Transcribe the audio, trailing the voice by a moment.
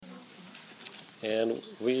And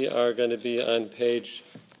we are going to be on page,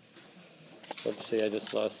 let's see, I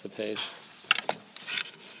just lost the page.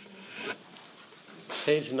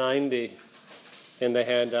 Page 90 in the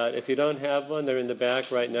handout. If you don't have one, they're in the back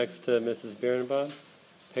right next to Mrs. Birnbaum.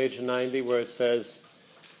 Page 90 where it says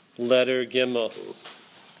letter Gimel.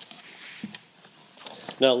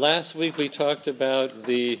 Now last week we talked about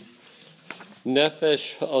the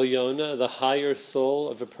Nefesh Olyona, the higher soul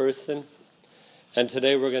of a person. And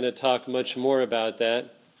today we're going to talk much more about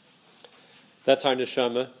that. That's our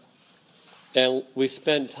neshama. And we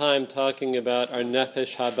spent time talking about our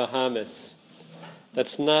Nefesh HaBahamis.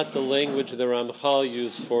 That's not the language the Ramchal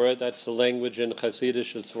used for it. That's the language in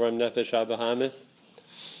Chassidish for Nefesh HaBahamis.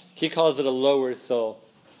 He calls it a lower soul.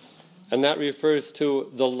 And that refers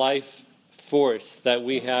to the life force that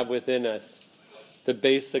we have within us. The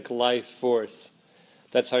basic life force.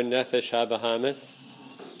 That's our Nefesh HaBahamis.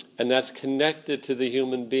 And that's connected to the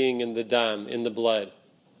human being in the dam, in the blood.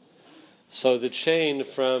 So the chain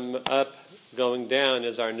from up going down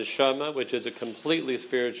is our neshama, which is a completely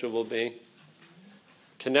spiritual being,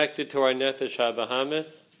 connected to our Nefesh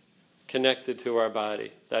HaBahamis, connected to our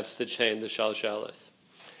body. That's the chain, the shalshalas.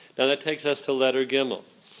 Now that takes us to letter Gimel.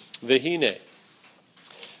 Vehine,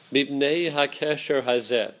 mipnei hakesher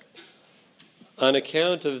hazeh. On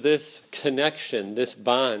account of this connection, this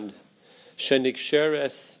bond,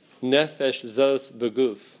 sheniksheres nefesh zos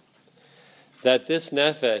beguf, that this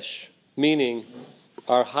nefesh, meaning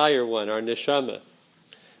our higher one, our neshama,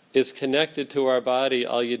 is connected to our body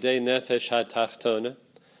al yedei nefesh hatachtona,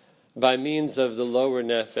 by means of the lower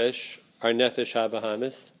nefesh, our nefesh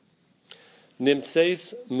habahamis,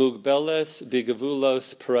 nimtseis mugbeles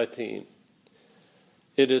bigavulos pratim.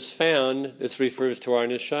 It is found, this refers to our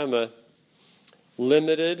neshama,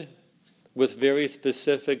 limited with very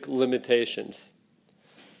specific limitations.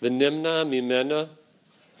 V'nimna mimena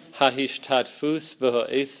hahishtatfus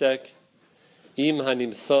v'ho'esek im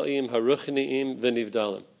hanimsoim haruchniim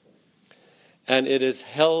v'nivdalim. And it is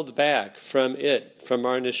held back from it, from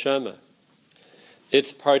our neshama,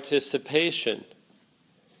 its participation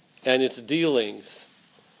and its dealings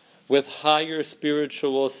with higher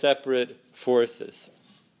spiritual separate forces.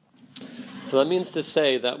 So that means to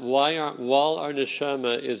say that while our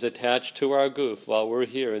neshama is attached to our guf, while we're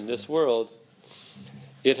here in this world,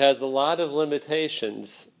 it has a lot of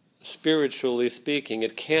limitations, spiritually speaking.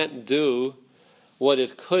 It can't do what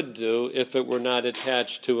it could do if it were not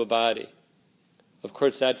attached to a body. Of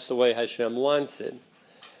course, that's the way Hashem wants it.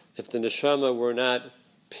 If the neshama were not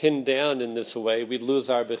pinned down in this way, we'd lose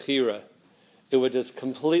our bechira. It would just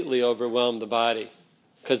completely overwhelm the body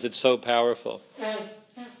because it's so powerful.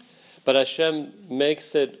 But Hashem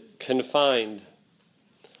makes it confined.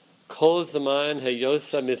 Kol zaman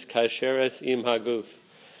heyosa miskasheres im haguf.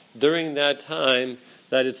 During that time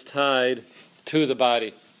that it's tied to the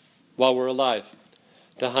body while we're alive.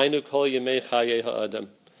 Dahainu kol yemei chayei ha'adam.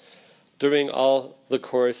 During all the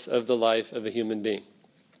course of the life of a human being.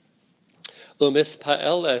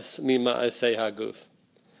 Umispa'eles mima'asei haguf.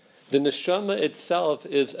 The neshama itself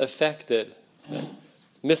is affected.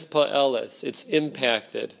 Mispa'eles, it's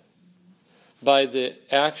impacted by the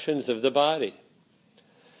actions of the body.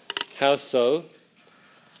 How so?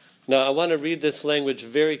 Now I want to read this language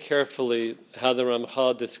very carefully, how the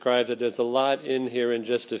Ramchal describes it. There's a lot in here in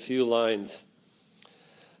just a few lines.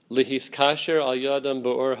 Lihiskasher al yadam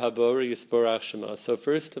ba'or habori yisborach shema. So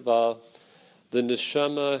first of all, the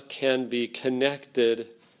neshama can be connected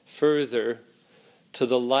further to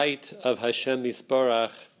the light of Hashem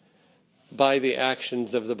Yisborach by the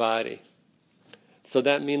actions of the body. So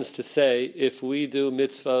that means to say, if we do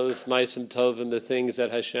mitzvos, ma'asim tovim, the things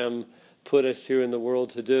that Hashem put us here in the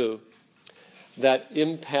world to do, that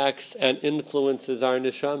impacts and influences our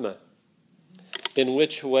neshama. In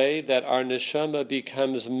which way? That our neshama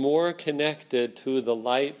becomes more connected to the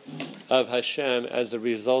light of Hashem as a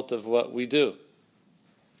result of what we do.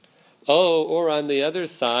 Oh, or on the other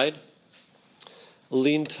side,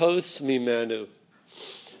 lintos mimenu,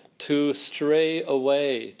 to stray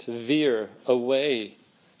away, to veer away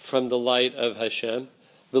from the light of Hashem,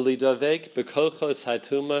 v'lidavek b'kochos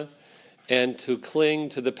hatuma, and to cling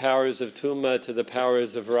to the powers of Tuma, to the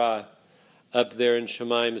powers of Ra, up there in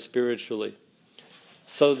Shemaim spiritually.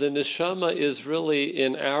 So the neshama is really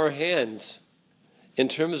in our hands. In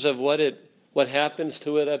terms of what happens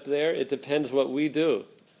to it up there, it depends what we do.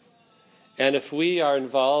 And if we are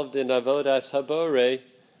involved in avodas habore,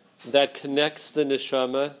 that connects the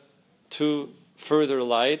neshama to further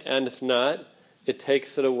light, and if not, it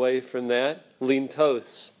takes it away from that.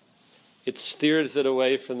 Lintos. It steers it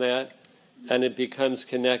away from that, and it becomes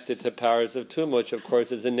connected to powers of Tumah, which of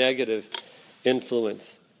course is a negative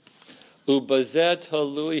influence. Ubazet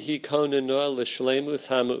tolui hikoneno l'shleimus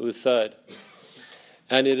ha'me'usad.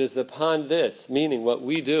 And it is upon this, meaning what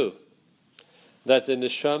we do, that the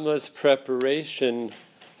neshama's preparation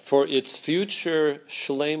for its future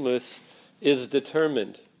shleimus is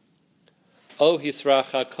determined. O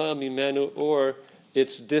hisrachaka mimenu, or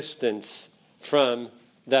its distance from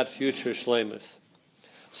that future shleimus.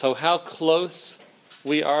 So how close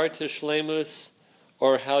we are to shleimus,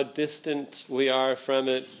 or how distant we are from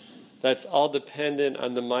it, that's all dependent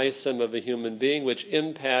on the ma'asim of a human being, which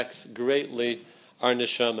impacts greatly our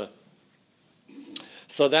neshama.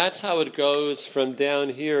 So that's how it goes from down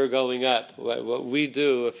here going up. What we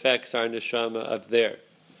do affects our neshama up there.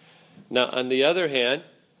 Now, on the other hand,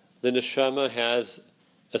 the neshama has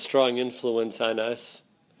a strong influence on us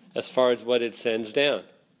as far as what it sends down.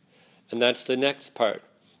 And that's the next part.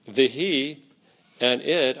 Vihi, and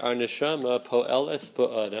it, our neshama, po'eles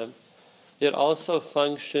bo'adam, it also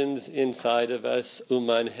functions inside of us,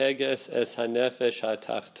 umanheges es hanefesh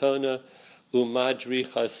hatachtona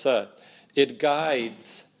umadrichasa. It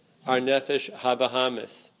guides our nefesh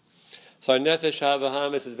habahamis. So our nefesh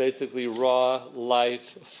habahamis is basically raw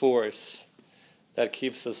life force that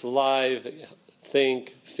keeps us alive,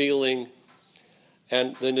 think, feeling,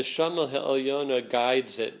 and the neshama ha'elyona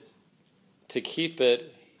guides it to keep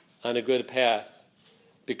it on a good path.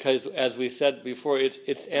 Because, as we said before,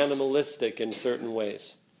 it's animalistic in certain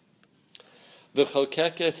ways.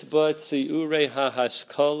 V'chokekes bo tziurei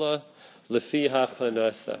ha'hashkola lefi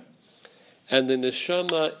ha'chanasa. And the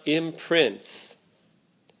neshama imprints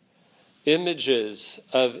images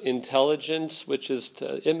of intelligence, which is,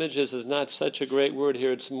 images is not such a great word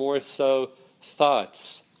here, it's more so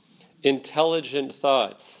thoughts, intelligent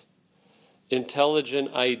thoughts,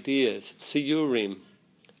 intelligent ideas, tziyurim,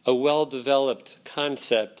 a well-developed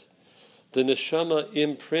concept. The neshama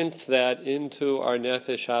imprints that into our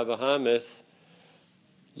nefesh habahamis,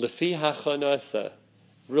 lefi hachanasa,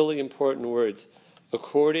 really important words,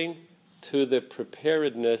 according to the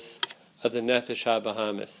preparedness of the nefesh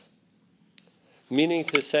habahamis. Meaning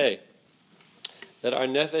to say that our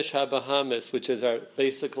nefesh habahamis, which is our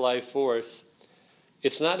basic life force,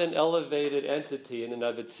 it's not an elevated entity in and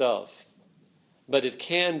of itself, but it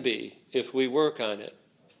can be if we work on it.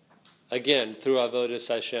 Again, through Avodas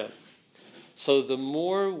Hashem. So the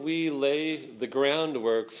more we lay the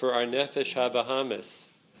groundwork for our nefesh habahamis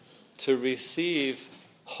to receive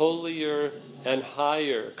holier and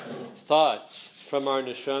higher thoughts from our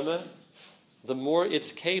neshama, the more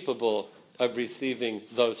it's capable of receiving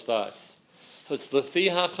those thoughts. So it's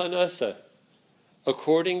lefi hachanasa,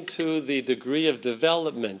 according to the degree of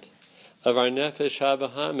development of our nefesh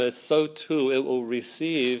habahamis, so too it will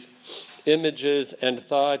receive images and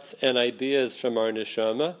thoughts and ideas from our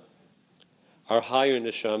neshama, our higher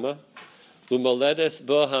neshama, umoledes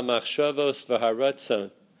bo hamachshavos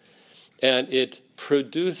v'haratzon, and it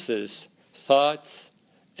produces thoughts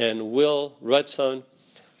and will, ratzon,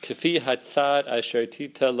 kefi hatzad asher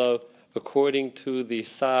titelo, according to the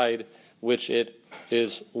side which it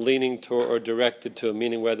is leaning toward or directed to,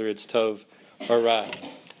 meaning whether it's tov or ra.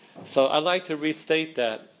 So I'd like to restate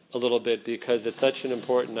that a little bit because it's such an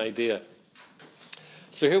important idea.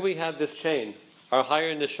 So here we have this chain, our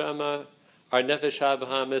higher neshama, our nefesh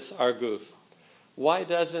habahamis, our guf. Why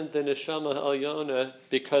doesn't the neshama ha'elyona,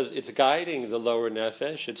 because it's guiding the lower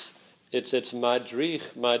nefesh, it's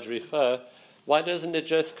madricha, why doesn't it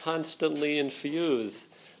just constantly infuse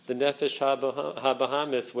the nefesh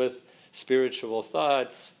habahamis with spiritual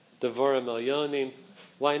thoughts, devorim elyonim?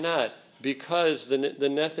 Why not? Because the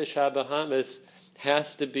nefesh habahamis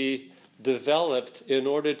has to be developed in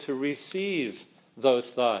order to receive those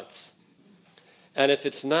thoughts. And if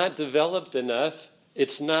it's not developed enough,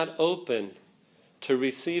 it's not open to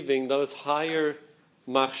receiving those higher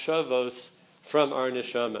machshavos from our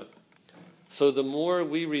neshama. So the more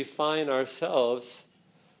we refine ourselves,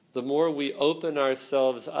 the more we open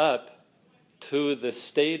ourselves up to the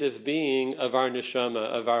state of being of our neshama,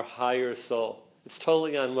 of our higher soul. It's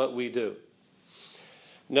totally on what we do.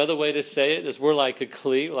 Another way to say it is we're like a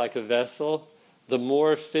kli, like a vessel. The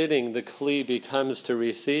more fitting the kli becomes to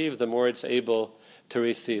receive, the more it's able to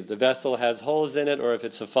receive. The vessel has holes in it, or if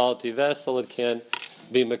it's a faulty vessel, it can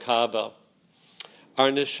be makabel. Our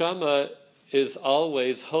neshama is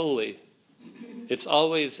always holy. It's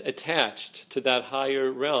always attached to that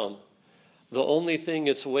higher realm. The only thing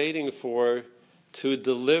it's waiting for to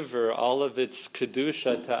deliver all of its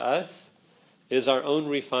kedusha to us is our own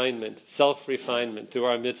refinement, self-refinement through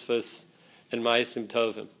our mitzvahs and ma'asim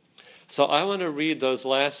tovim. So I want to read those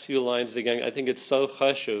last few lines again. I think it's so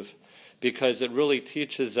chashuv because it really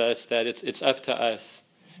teaches us that it's up to us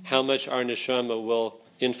how much our neshama will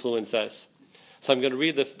influence us. So I'm going to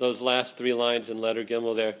read those last 3 lines in letter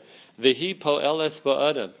Gimel there. V'hi po'eles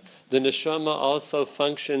ba'adam. The neshama also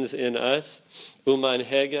functions in us.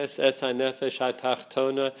 Umanheges es hanefesh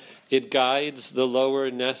hatachtona. It guides the lower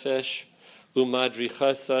nefesh.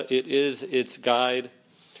 Umadrichasa. It is its guide.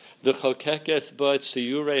 V'chokekes ba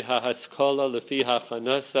tziyurei hahaskola lefi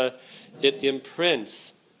hachanasa. It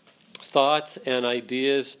imprints thoughts and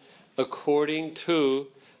ideas according to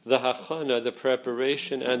the hachana, the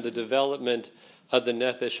preparation and the development of the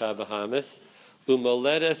nefesh habahamis.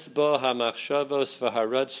 Umoledes bo hamachshavos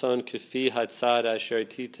v'haratzon kefi hatzad asher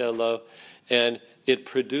titelo, and it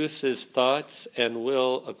produces thoughts and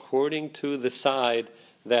will according to the side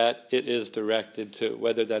that it is directed to.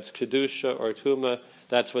 Whether that's kedusha or tuma,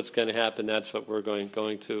 that's what's going to happen. That's what we're going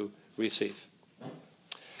to receive.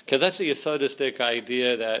 Because that's a yesodistic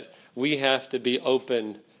idea that we have to be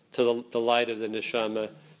open to the light of the neshama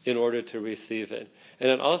in order to receive it. And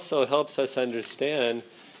it also helps us understand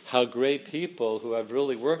how great people who have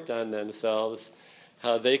really worked on themselves,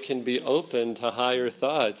 how they can be open to higher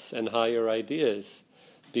thoughts and higher ideas,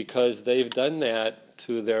 because they've done that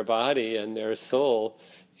to their body and their soul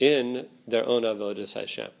in their own avodas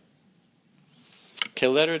Hashem.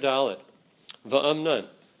 Keleter Dalet, va'amnan.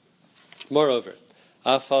 Moreover,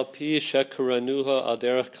 afal pi shekuranuha al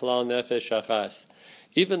derech klal nefesh achas.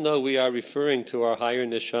 Even though we are referring to our higher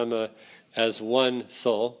neshama as one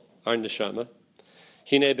soul, our neshama,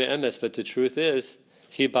 hine be'emes, but the truth is,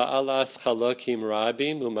 hi ba'alas chalokim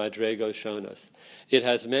rabim umadrego shonos. It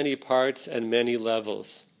has many parts and many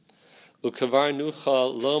levels. Ukavar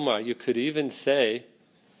nuchal lomar, you could even say,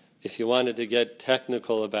 if you wanted to get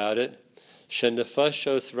technical about it,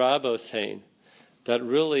 shenefashos rabos hein, that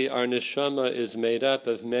really our neshama is made up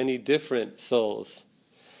of many different souls.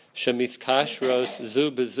 Shemithkashros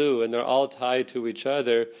zu bezu, and they're all tied to each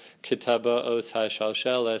other, kitabaos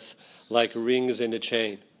hashalsheles, like rings in a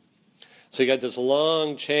chain. So you got this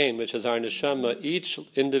long chain, which is our neshama. Each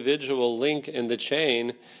individual link in the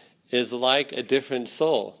chain is like a different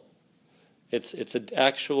soul. It's an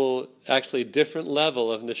actually different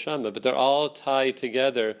level of neshama, but they're all tied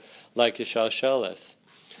together like a shalsheles.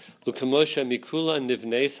 Ukamosha mikula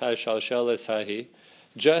nivnes hashalsheles hahi,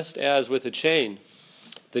 just as with a chain,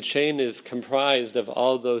 the chain is comprised of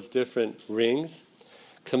all those different rings.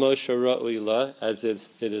 Kamosha ra'uila, as it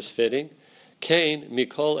is fitting. Kain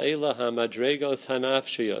mikol elah hamadregos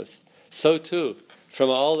hanafshiyos. So too, from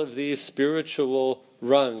all of these spiritual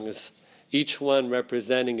rungs, each one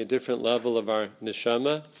representing a different level of our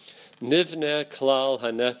neshama, nivne klal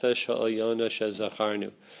hanefesh ha'oyona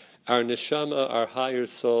shezacharnu. Our neshama, our higher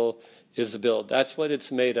soul, is built. That's what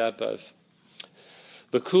it's made up of.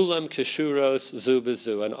 Bekulam keshuros zu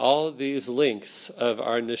bezu, and all these links of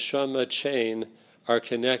our neshama chain are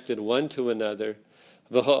connected one to another.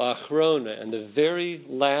 V'ho'achrona, and the very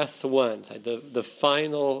last one, the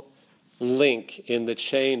final link in the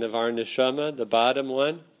chain of our neshama, the bottom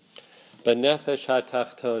one, b'nefesh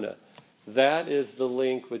hatachtona. That is the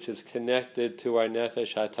link which is connected to our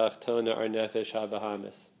nefesh hatachtona, our nefesh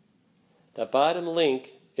habahamis. That bottom link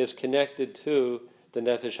is connected to the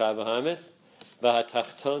nefesh habahamis,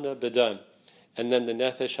 v'hatachtona b'dam. And then the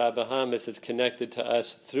nefesh habahamis is connected to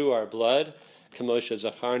us through our blood, kamosha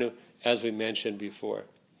zacharnu, as we mentioned before.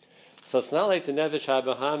 So it's not like the nefesh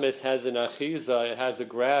habahamis has an achiza, it has a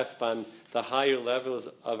grasp on the higher levels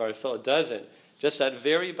of our soul. It doesn't. Just that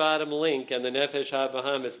very bottom link and the nefesh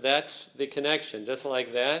habahamis, that's the connection, just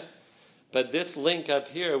like that. But this link up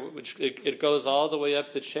here, which it goes all the way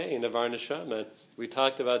up the chain of our neshama. We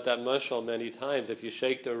talked about that mashal many times. If you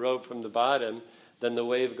shake the rope from the bottom, then the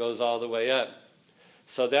wave goes all the way up.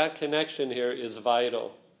 So that connection here is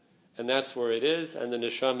vital. And that's where it is, and the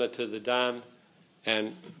neshama to the dam,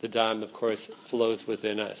 and the dam, of course, flows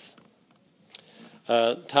within us.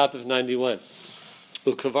 Top of 91.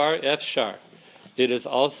 Ukavar efshar. It is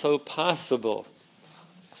also possible,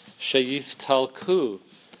 sheyif talku,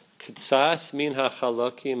 ktsas min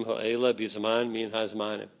hachalokim ho'ela bizman min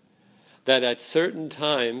hazmanim, that at certain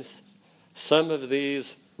times, some of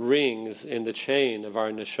these rings in the chain of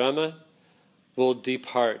our neshama will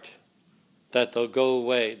depart, that they'll go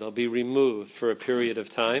away, they'll be removed for a period of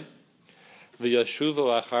time,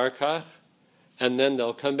 v'yashuvu achar kach, and then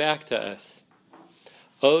they'll come back to us.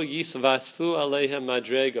 O yisvasfu alehem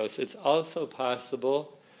madregos. It's also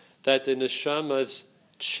possible that the neshama's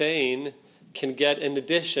chain can get an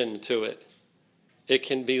addition to it. It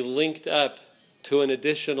can be linked up to an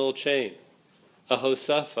additional chain, a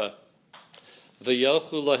hosafa.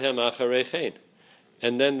 V'yochu lahem acharechein.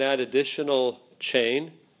 And then that additional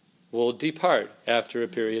chain will depart after a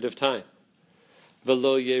period of time.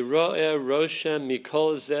 V'lo yero'eh roshem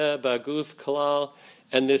mikol zeh baguf klal,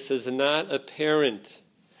 and this is not apparent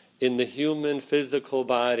in the human physical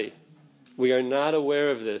body. We are not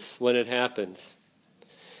aware of this when it happens.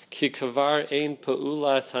 Ki kavar ein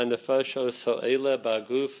pa'ulas hanefashos so'ele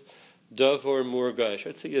baguf dovor murgash.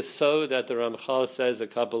 It's a yesod that the Ramchal says a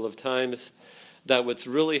couple of times, that what's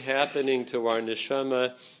really happening to our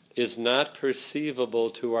neshama is not perceivable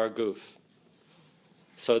to our guf.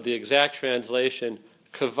 So the exact translation,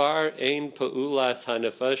 kavar ein pa'ulas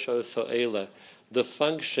hanefashos so'ele, the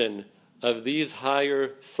function of these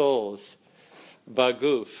higher souls,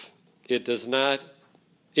 baguf, it does not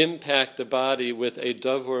impact the body with a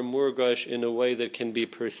davor murgash in a way that can be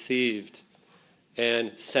perceived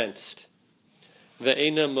and sensed.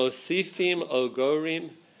 Ve'ena mosifim ogorim,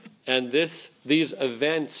 and these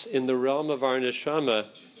events in the realm of our neshama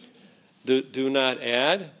do not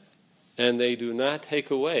add, and they do not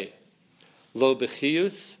take away. Lo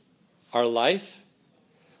b'chiyus, our life,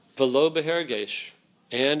 v'lo b'hergesh,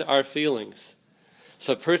 and our feelings.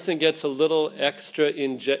 So a person gets a little extra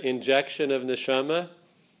injection of neshama,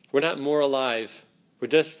 we're not more alive. We're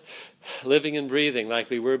just living and breathing like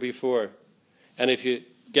we were before. And if you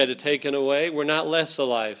get it taken away, we're not less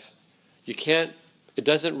alive. It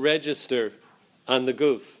doesn't register on the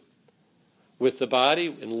guf with the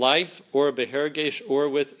body in life or behergesh or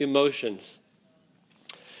with emotions.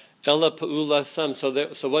 Ella pa'ula sam.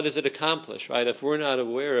 So what does it accomplish, right? If we're not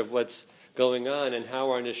aware of what's going on and how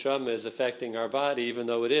our neshama is affecting our body, even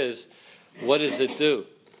though it is, what does it do?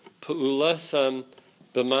 Pa'ula sam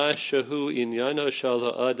b'ma shahu inyano shal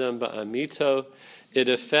ha'adam ba'amito. It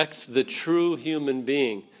affects the true human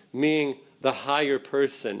being, meaning the higher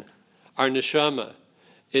person, our neshama.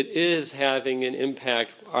 It is having an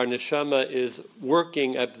impact. Our neshama is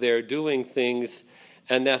working up there, doing things,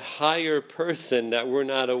 and that higher person that we're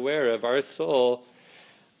not aware of, our soul,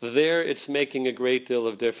 there it's making a great deal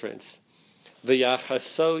of difference.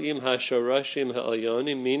 V'yachaso im hashorashim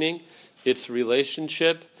ha'alyonim, meaning its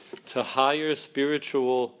relationship to higher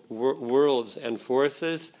spiritual worlds and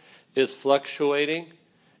forces is fluctuating,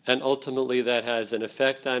 and ultimately that has an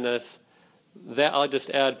effect on us. That, I'll just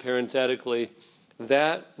add parenthetically,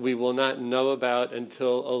 that we will not know about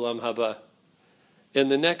until Olam Haba. In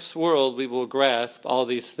the next world, we will grasp all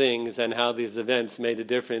these things and how these events made a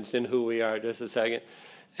difference in who we are. Just a second.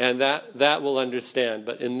 And that we'll understand.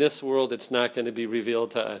 But in this world, it's not going to be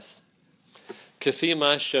revealed to us. Kafi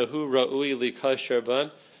ma shahu ra'ui likasher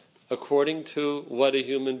ban, according to what a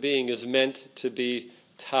human being is meant to be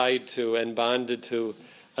tied to and bonded to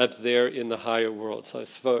up there in the higher world. So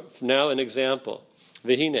for now an example.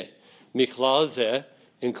 V'hine, Michlal zeh,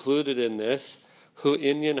 included in this, hu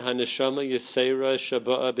inyan haneshama yisera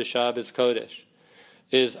shaba'a b'Shabbos kodesh,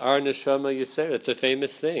 is our neshama yisera. It's a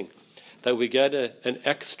famous thing, that we get an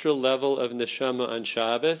extra level of neshama on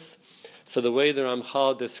Shabbos. So the way the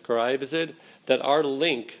Ramchal describes it, that our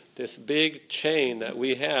link, this big chain that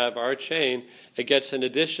we have, our chain, it gets an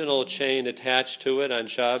additional chain attached to it on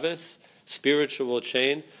Shabbos, spiritual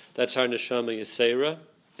chain, that's our neshama yisera.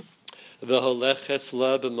 V'holeches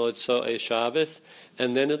la b'motzoi Shabbos,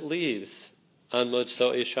 and then it leaves on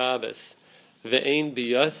motzoi Shabbos. Ve'ein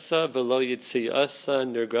biyasa v'lo yitziyasa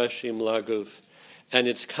nirgashim laguf, and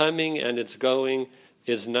its coming and its going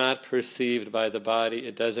is not perceived by the body.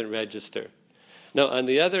 It doesn't register. Now, on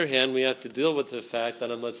the other hand, we have to deal with the fact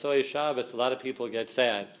that on motzoi Shabbos, a lot of people get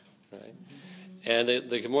sad, right? And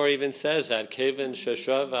the Gemara even says that Kevin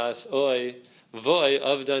sheshavas oy voy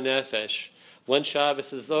avda nefesh. When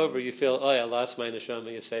Shabbos is over, you feel, oh, I lost my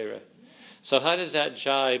neshama yisera. So how does that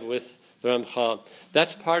jibe with the Ramchal?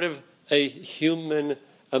 That's part of a human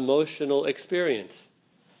emotional experience.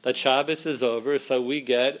 That Shabbos is over, so we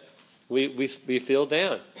feel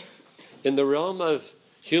down. In the realm of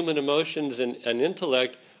human emotions and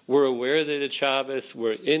intellect, we're aware that it's Shabbos,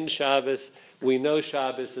 we're in Shabbos, we know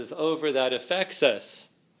Shabbos is over, that affects us.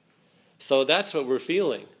 So that's what we're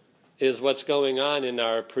feeling, is what's going on in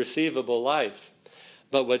our perceivable life.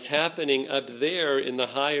 But what's happening up there in the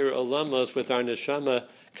higher olamos with our neshama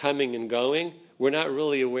coming and going, we're not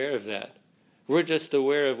really aware of that. We're just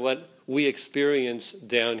aware of what we experience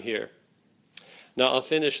down here. Now I'll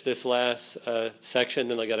finish this last section,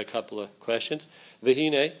 then I got a couple of questions.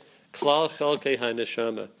 V'hine, klal chelkei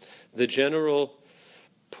ha-neshama. The general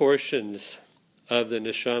portions of the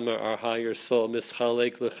neshama, our higher soul,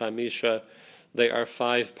 mischalek l'chamisha, they are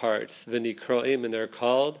 5 parts. V'nikroim, and they're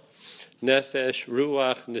called nefesh,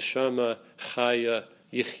 ruach, neshama, chaya,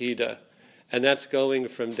 yichida. And that's going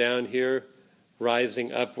from down here,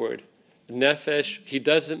 rising upward. Nefesh, he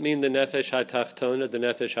doesn't mean the nefesh ha-tachtona, the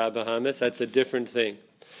nefesh ha-bahamis. That's a different thing.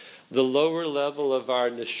 The lower level of our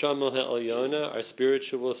neshama ha'elyona, our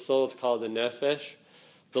spiritual soul, is called the nefesh.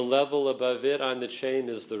 The level above it on the chain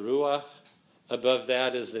is the ruach. Above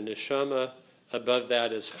that is the neshama. Above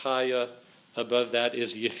that is chaya. Above that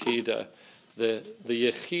is yechida. The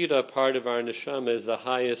yechida part of our neshama is the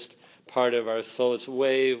highest part of our soul. It's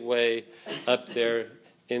way, way up there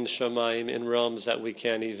in shamayim, in realms that we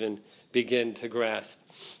can't even begin to grasp.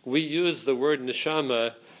 We use the word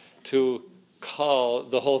neshama to call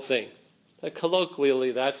the whole thing.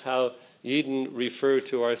 Colloquially, that's how Yidden refer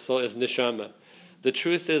to our soul as neshama. The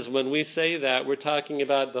truth is, when we say that, we're talking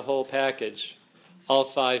about the whole package, all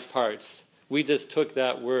 5 parts. We just took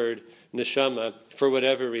that word, neshama, for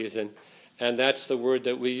whatever reason, and that's the word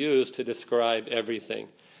that we use to describe everything.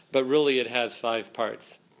 But really, it has 5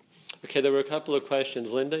 parts. Okay, there were a couple of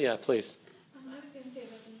questions. Linda, yeah, please. I was going to say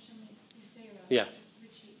about the Neshama Yisera. Yeah.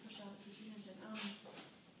 Richie, for Shabbos, which you mentioned.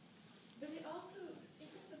 But it also,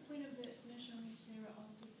 isn't the point of the Neshama Yisera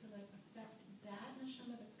also to affect that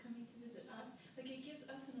Neshama that's coming to visit us? It gives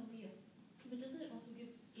us an aliyah. But doesn't it also give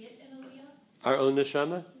it an aliyah? Our own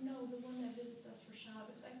neshama? No, the one that visits us for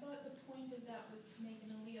Shabbos. I thought the point of that was to make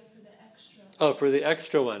an aliyah for the extra. Oh, for the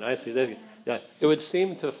extra one. I see. Yeah. It would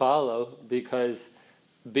seem to follow, because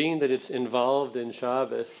being that it's involved in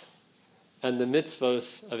Shabbos and the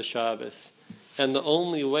mitzvos of Shabbos, and the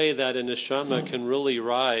only way that a neshama can really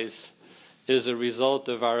rise is a result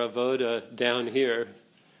of our avoda down here.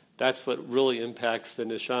 That's what really impacts the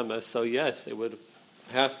neshama. So yes, it would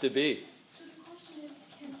have to be. So the question is,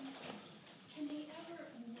 can they ever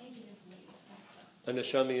negatively affect us? A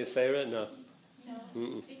neshama yisera? No. No?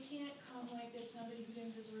 Mm-mm. It can't come like that somebody who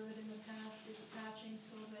didn't deserve it in the past is attaching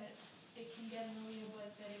so that it can get an aliyah,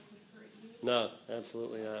 but that it could hurt you? No,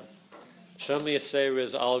 absolutely not. Neshama yisera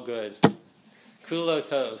is all good. Kulo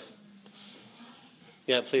tov.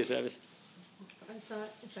 Yeah, please, Rabbi. I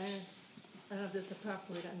thought, I don't know if this is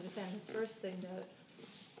proper way to understand, the first thing that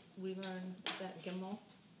we learned that Gimel,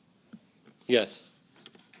 Yes.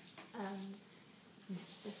 I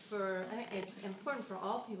think it's important for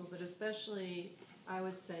all people, but especially, I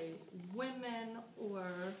would say, women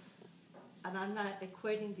and I'm not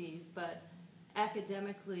equating these, but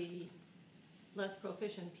academically less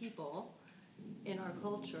proficient people in our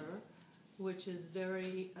culture, which is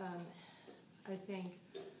very, I think,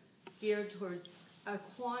 geared towards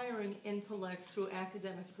acquiring intellect through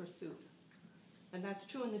academic pursuit. And that's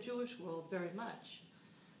true in the Jewish world very much.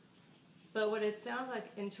 But what it sounds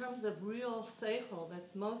like in terms of real seichel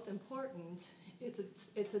that's most important,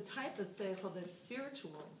 it's a type of seichel that's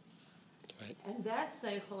spiritual. Right. And that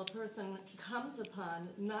seichel a person comes upon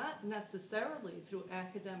not necessarily through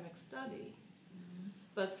academic study,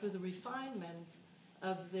 but through the refinement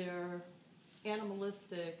of their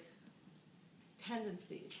animalistic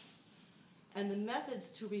tendencies. And the methods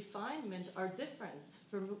to refinement are different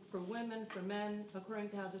for women, for men, according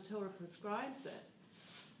to how the Torah prescribes it.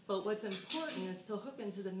 But what's important is to hook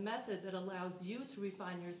into the method that allows you to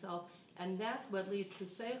refine yourself, and that's what leads to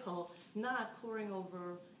seichel, not poring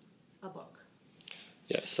over a book.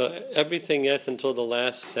 Yeah, so everything yes until the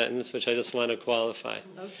last sentence, which I just want to qualify.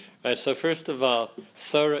 Okay. Right, so first of all,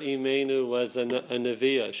 Sarah Imenu was a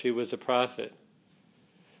Neviah. She was a prophet.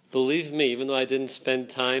 Believe me, even though I didn't spend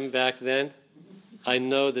time back then, I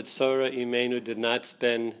know that Sarah Imenu did not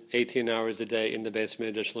spend 18 hours a day in the Beis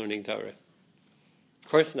Midrash learning Torah. Of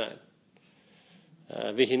course not.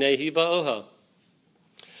 V'hinei ba'oha.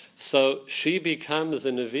 So she becomes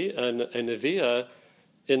a Neviah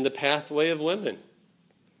in the pathway of women,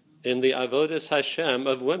 in the avodas Hashem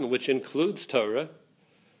of women, which includes Torah,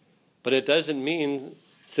 but it doesn't mean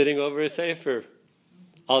sitting over a sefer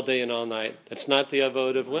all day and all night. That's not the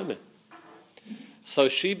avodah of women. So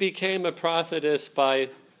she became a prophetess by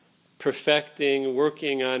perfecting,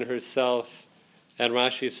 working on herself, and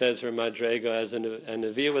Rashi says her madrega as a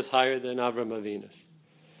Neviah was higher than Avram Avinu's.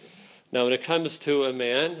 Now when it comes to a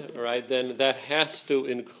man, right, then that has to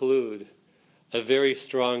include a very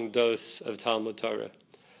strong dose of Talmud Torah.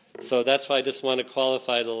 So that's why I just want to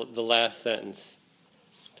qualify the last sentence.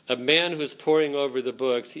 A man who's poring over the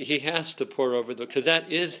books, he has to pore over the books, because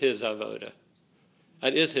that is his avoda.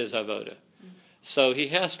 That is his avoda. So he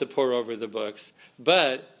has to pore over the books.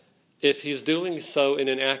 But if he's doing so in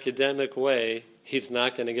an academic way, he's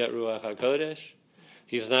not going to get Ruach HaKodesh.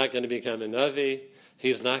 He's not going to become a Navi.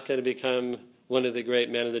 He's not going to become one of the great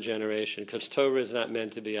men of the generation, because Torah is not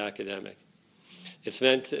meant to be academic. It's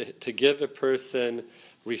meant to give a person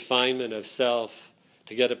refinement of self,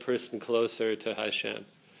 to get a person closer to Hashem.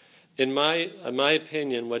 In my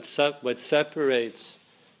opinion, what separates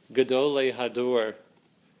Gedolei Hadur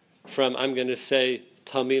from, I'm going to say,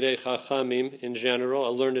 Talmidei Chachamim in general,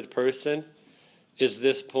 a learned person, is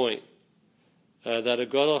this point. That a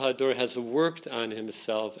Gadol Hador has worked on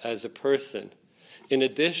himself as a person, in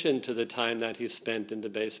addition to the time that he spent in the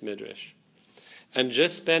Beis Midrash. And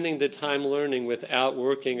just spending the time learning without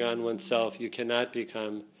working on oneself, you cannot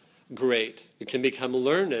become great. You can become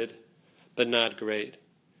learned, but not great.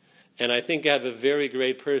 And I think I have a very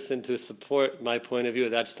great person to support my point of view.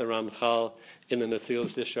 That's the Ramchal in the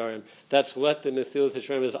Mesilas Yesharim. That's what the Mesilas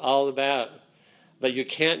Yesharim is all about. But you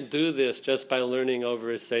can't do this just by learning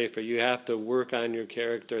over a sefer. You have to work on your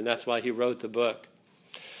character, and that's why he wrote the book.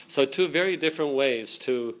 So two very different ways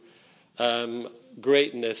to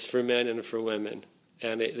greatness for men and for women.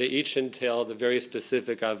 And they each entail the very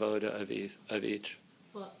specific avoda of each.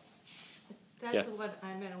 Well, that's Yeah. what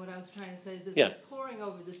I meant. What I was trying to say is Yeah. that poring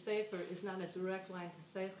over the sefer is not a direct line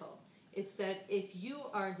to seichel. It's that if you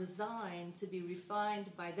are designed to be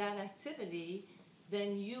refined by that activity,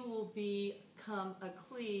 then you will become a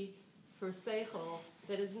kli for seichel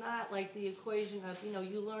that is not like the equation of,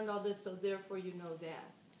 you learned all this, so therefore you know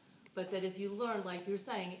that. But that if you learn, like you're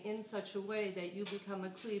saying, in such a way that you become a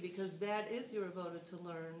kli, because that is your avoda to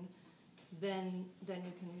learn, then you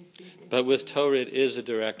can receive it. But with Torah, it is a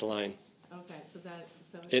direct line. Okay,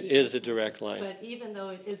 so It is a direct line. But even though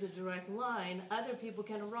it is a direct line, other people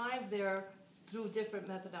can arrive there through different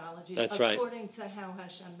methodologies. That's right. According to how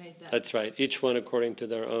Hashem made that. That's right. Each one according to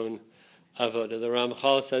their own avoda. The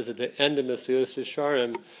Ramchal says at the end of Mesilas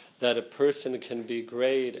Yesharim that a person can be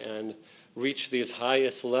great and reach these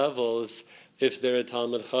highest levels if they're a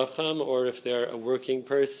Talmid Chacham, or if they're a working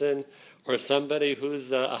person, or somebody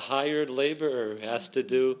who's a hired laborer who has to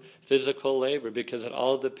do physical labor, because it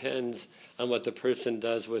all depends on what the person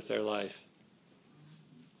does with their life.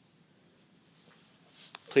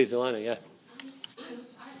 Please, Ilana, yeah. Our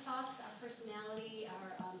thoughts, our personality,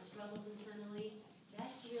 our struggles internally,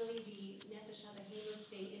 that's really the Nefesh HaBehemoth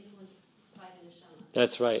being influenced by the Neshama.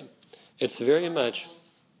 That's right. It's very much...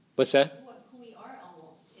 What's that? Who we are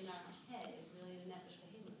almost in our head is really the Nefesh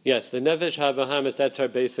HaBehemoth. Yes, the Nefesh HaBehemoth, that's our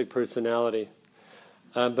basic personality.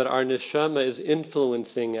 But our neshama is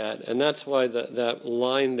influencing that. And that's why that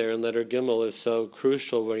line there in letter Gimel is so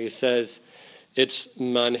crucial, where he says, it's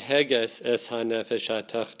manheges es ha-nefesh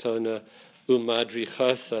ha-tachtona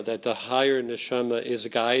umadrichasa, that the higher neshama is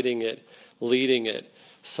guiding it, leading it.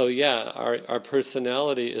 So yeah, our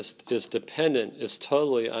personality is dependent, is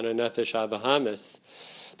totally on our Nefesh HaBehemoth.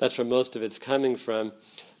 That's where most of it's coming from.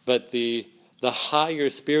 But the higher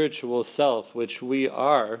spiritual self, which we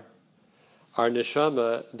are, our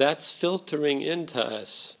neshama, that's filtering into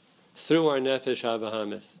us through our Nefesh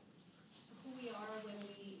HaBehemoth. Who we are when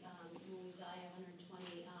we die at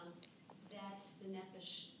 120, that's the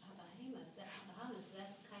Nefesh HaBehemoth. So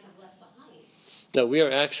that's kind of left behind. No, we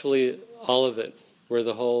are actually all of it. We're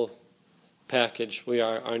the whole package. We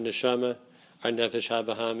are our neshama, our Nefesh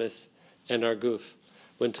HaBehemoth, and our guf.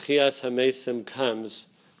 When Tchias HaMesim comes,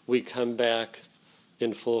 we come back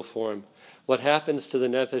in full form. What happens to the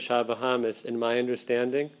Nefesh HaBehemoth, in my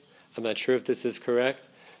understanding, I'm not sure if this is correct,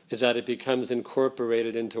 is that it becomes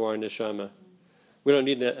incorporated into our neshama. We don't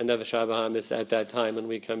need a Nefesh HaBehemoth at that time when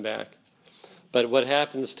we come back. But what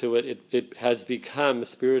happens to it, it has become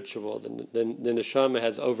spiritual. The neshama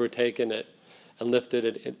has overtaken it and lifted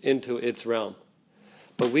it into its realm.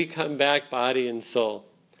 But we come back body and soul.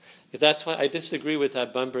 That's why I disagree with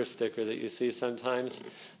that bumper sticker that you see sometimes,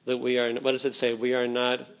 that we are, what does it say? We are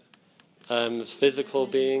not physical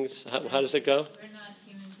beings. How does it go? We're not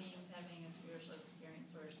human beings having a spiritual experience,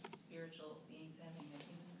 or spiritual beings having a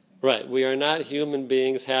human experience. Right. We are not human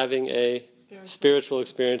beings having a spiritual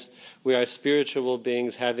experience. We are spiritual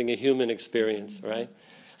beings having a human experience, right?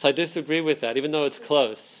 So I disagree with that, even though it's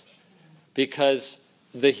close, because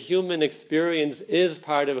the human experience is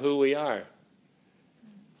part of who we are.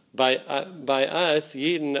 By us,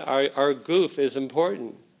 Yidden, our guf is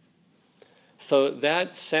important. So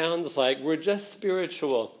that sounds like we're just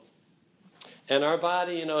spiritual. And our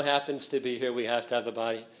body, happens to be here. We have to have a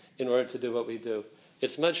body in order to do what we do.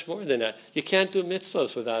 It's much more than that. You can't do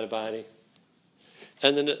mitzvahs without a body.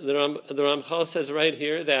 And then the Ramchal says right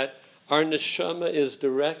here that our neshama is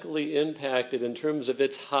directly impacted in terms of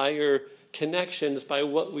its higher connections by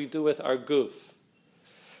what we do with our guf.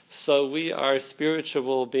 So we are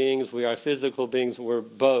spiritual beings, we are physical beings, we're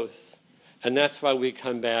both. And that's why we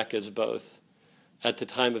come back as both at the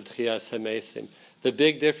time of Tchias HaMesim. The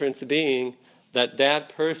big difference being that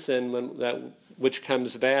person, which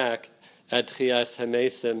comes back at Tchias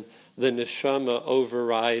HaMesim, the neshama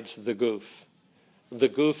overrides the guf. The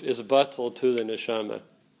guf is batal to the neshama.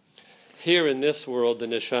 Here in this world, the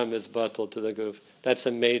neshama is batal to the guf. That's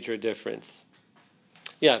a major difference.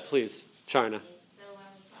 Yeah, please, Charna. So when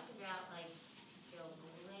we talk about like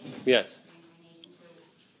Gilgul, Yes. reincarnation, so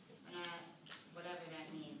when whatever that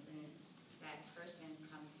means, when that person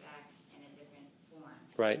comes back in a different form,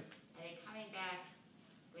 Right. are they coming back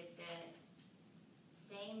with the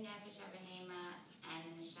same nefesh abahema and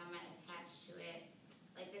the neshama attached to it?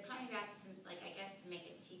 Like they're coming back to, like I guess to make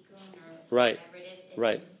a tikkun or Right. whatever it is. Is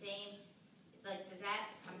Right. it the same? Like does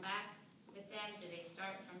that come back with them? Do they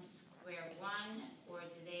start from square one, or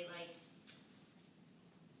do they like?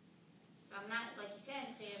 So I'm not like you said.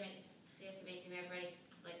 It's basically everybody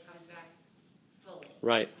like comes back fully.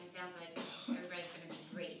 Right. And it sounds like everybody's going to be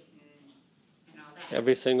great and all that.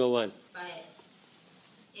 Every single one. But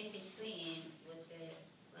in between with the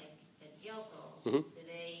like the Gilgul, Mhm. do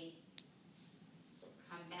they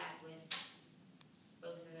come back with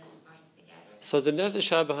both of them parts together? So the Nefesh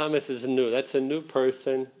HaBahamis is new. That's a new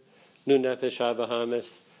person, new Nefesh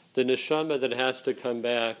HaBahamis. The neshama that has to come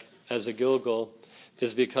back as a Gilgul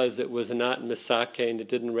is because it was not misake and it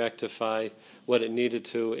didn't rectify what it needed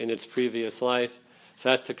to in its previous life. So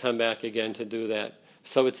it has to come back again to do that.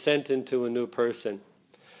 So it's sent into a new person.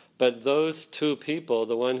 But those two people,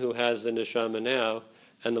 the one who has the neshama now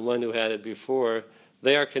and the one who had it before,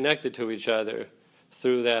 they are connected to each other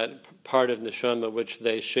through that part of neshama which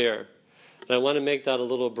they share. And I want to make that a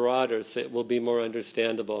little broader so it will be more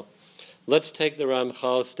understandable. Let's take the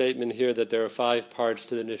Ramchal's statement here that there are 5 parts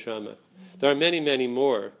to the neshama. There are many, many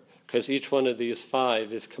more, because each one of these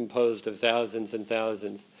 5 is composed of thousands and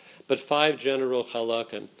thousands. But 5 general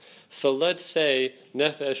halakim. So let's say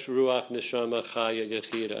nefesh, ruach, neshama, chaya,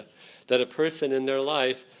 yechida, that a person in their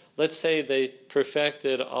life, let's say they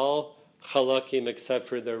perfected all halakim except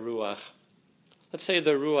for their ruach. Let's say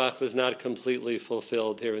the ruach was not completely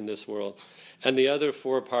fulfilled here in this world, and the other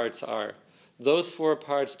 4 parts are. Those 4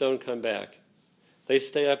 parts don't come back. They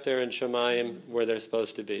stay up there in Shemayim where they're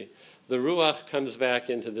supposed to be. The ruach comes back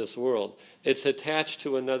into this world. It's attached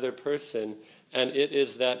to another person, and it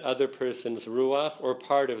is that other person's ruach or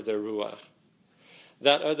part of their ruach.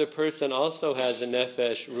 That other person also has a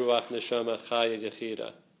nefesh, ruach, neshama, chaya,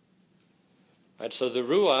 yechida. Right, so the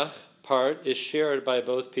ruach part is shared by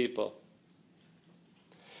both people.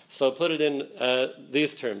 So put it in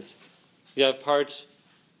these terms. You have parts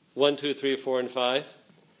 1, 2, 3, 4, and 5,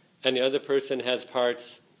 and the other person has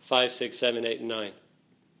parts 5, 6, 7, 8, and 9.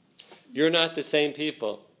 You're not the same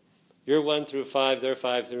people. You're 1 through 5, they're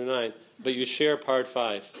 5 through 9, but you share part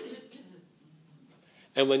 5.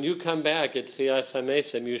 And when you come back at Tchiyas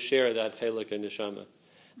HaMesim, you share that Chelek and Neshama.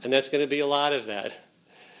 And that's going to be a lot of that.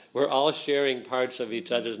 We're all sharing parts of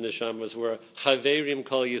each other's neshamas. We're chaverim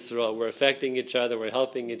kol Yisrael. We're affecting each other. We're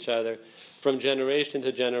helping each other. From generation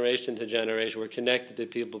to generation to generation, we're connected to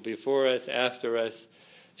people before us, after us.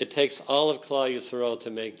 It takes all of Klal Yisrael to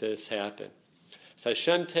make this happen. So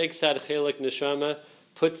Hashem takes that chelik neshama,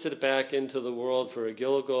 puts it back into the world for a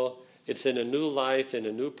Gilgul. It's in a new life, in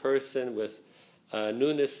a new person with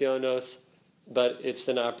new nisyonos, but it's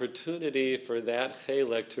an opportunity for that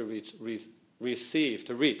chelik to reach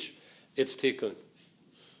its tikkun.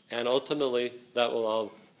 And ultimately, that will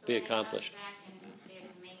all be accomplished.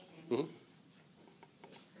 Mm-hmm.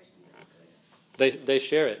 They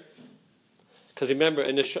share it. Because remember,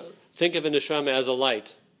 think of a neshama as a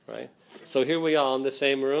light, right? So here we are in the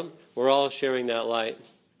same room, we're all sharing that light.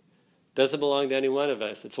 Doesn't belong to any one of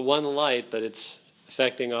us. It's one light, but it's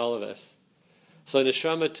affecting all of us. So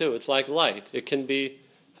neshama too, it's like light. It can be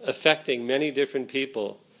affecting many different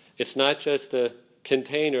people. It's not just a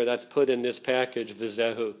container that's put in this package,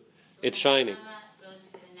 v'zehu. It's shining. Neshama goes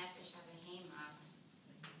to the nefesh habehema.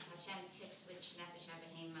 Hashem picks which nefesh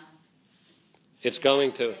habehema. It's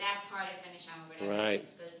going to. For that part of the neshama, whatever Right. it is,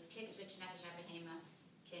 but picks which nefesh habehema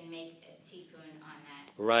can make a tikkun on that.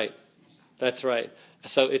 Right. Neshama. That's right.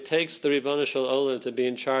 So it takes the Ribono Shel Olam to be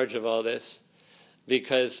in charge of all this,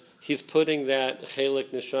 because he's putting that chelik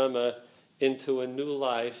neshama into a new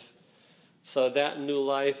life. So that new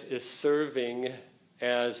life is serving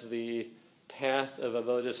as the path of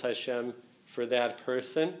Avodas Hashem for that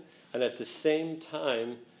person, and at the same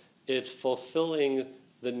time, it's fulfilling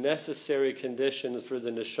the necessary conditions for the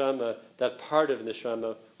neshama, that part of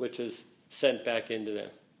neshama, which is sent back into them.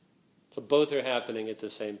 So both are happening at the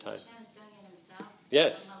same time. Hashem's doing it himself?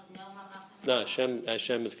 Yes. No malachim? No,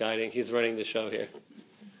 Hashem is guiding. He's running the show here.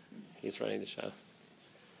 He's running the show.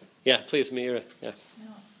 Yeah, please, Meira. Yeah.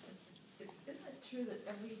 Now, isn't it true that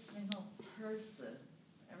every single person,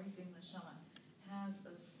 every single neshama, has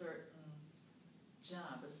a certain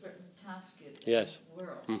job, a certain tafkid Yes. in this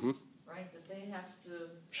world, Mm-hmm. right? That they have to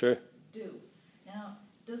Sure. do. Now,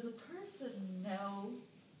 does a person know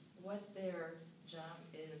what their job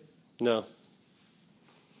is? No.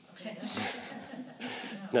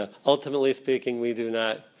 No, ultimately speaking, we do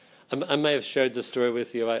not. I may have shared this story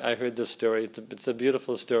with you. I heard this story. It's a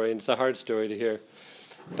beautiful story, and it's a hard story to hear.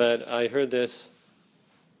 But I heard this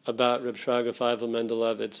about Reb Shraga Feivel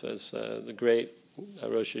Mendelovitz, was the great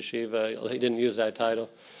Rosh Yeshiva. He didn't use that title,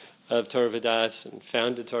 of Torah Vodaas, and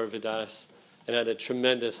founded Torah Vodaas, and had a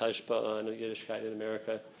tremendous hashpah on Yiddishkeit in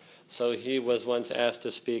America. So he was once asked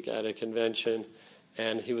to speak at a convention,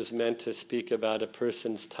 and he was meant to speak about a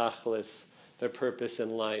person's tachlis, their purpose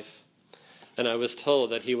in life. And I was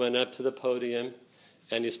told that he went up to the podium,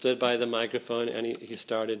 and he stood by the microphone, and he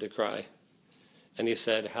started to cry. And he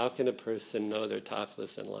said, "How can a person know their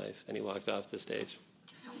tachlis in life?" And he walked off the stage.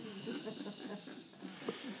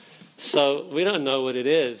 So we don't know what it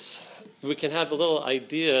is. We can have a little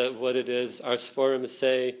idea of what it is. Our Sforim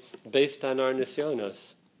say, based on our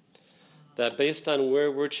nisyonos, that based on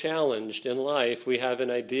where we're challenged in life, we have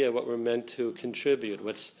an idea what we're meant to contribute,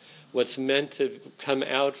 what's meant to come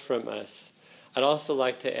out from us. I'd also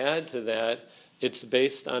like to add to that, it's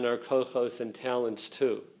based on our kochos and talents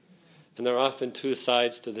too. And there are often two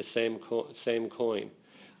sides to the same coin.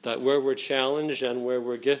 That where we're challenged and where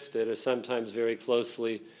we're gifted are sometimes very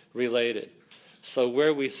closely related. So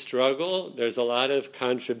where we struggle, there's a lot of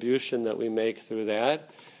contribution that we make through that.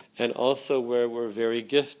 And also where we're very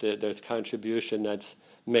gifted, there's contribution that's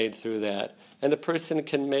made through that. And a person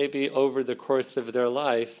can maybe, over the course of their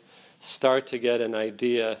life, start to get an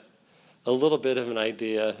idea, a little bit of an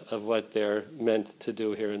idea of what they're meant to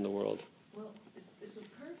do here in the world. Well, if a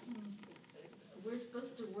person's, we're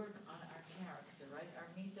supposed to work on our character, right? Our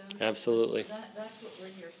midos. Absolutely. That's what we're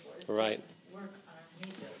here for. Is Right. To work on our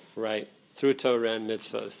midos. Right. Through Torah and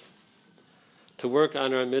mitzvos. To work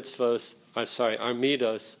on our mitzvos, our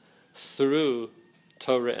midos, through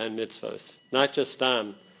Torah and mitzvos. Not just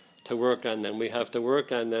to work on them. We have to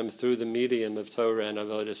work on them through the medium of Torah and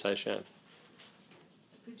Avodas Hashem.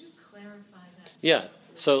 Could you clarify that? Yeah.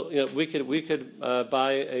 So we could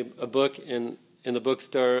buy a book in the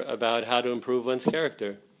bookstore about how to improve one's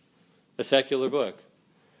character, a secular book,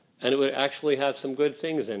 and it would actually have some good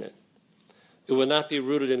things in it. It would not be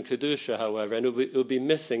rooted in Kedusha, however, and it would be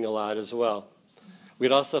missing a lot as well.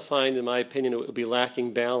 We'd also find, in my opinion, it would be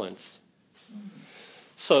lacking balance.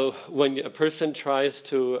 So when a person tries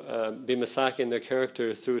to be masakin in their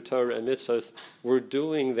character through Torah and mitzvos, we're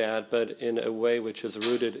doing that, but in a way which is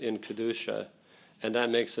rooted in Kedusha. And that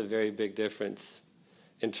makes a very big difference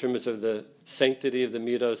in terms of the sanctity of the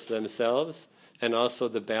midos themselves and also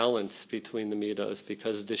the balance between the midos,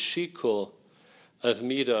 because the shikul of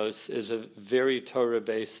midos is a very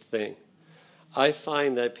Torah-based thing. I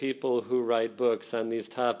find that people who write books on these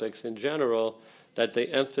topics in general, that they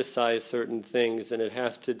emphasize certain things, and it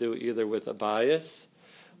has to do either with a bias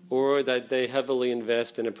or that they heavily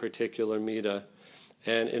invest in a particular midah.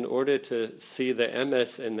 And in order to see the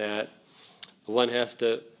emes in that, one has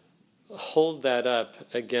to hold that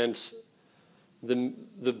up against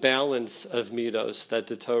the balance of midos that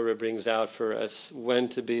the Torah brings out for us, when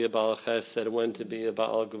to be a Baal Chesed, when to be a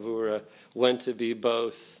Baal Gevura, when to be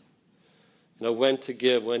both, when to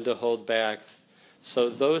give, when to hold back. So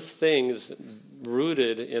those things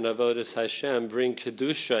rooted in Avodas Hashem bring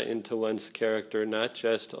Kedusha into one's character, not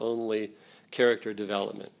just only character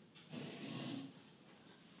development.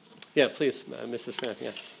 Yeah, please, Mrs. Frank,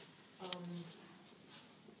 yeah.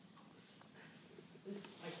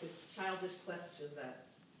 This childish question that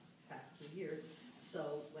had for years.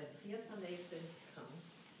 So when Tchias HaMesim comes,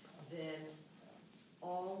 then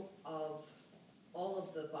all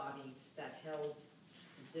of the bodies that held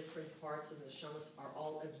different parts of the neshamas are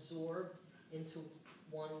all absorbed into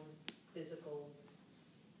one physical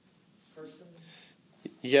person?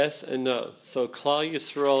 Yes and no. So Klal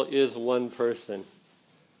Yisrael is one person.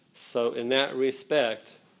 So in that respect,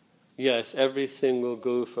 yes, every single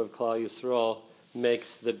goof of Klal Yisrael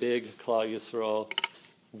makes the big Klal Yisrael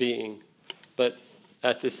being. But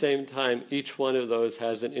at the same time, each one of those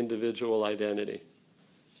has an individual identity.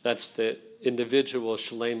 That's the individual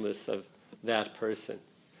shleimus of that person.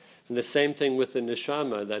 And the same thing with the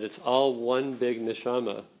neshama, that it's all one big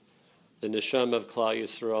neshama. The neshama of Klal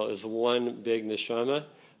Yisrael is one big neshama,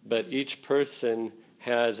 but each person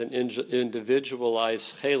has an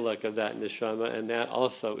individualized chelek of that neshama, and that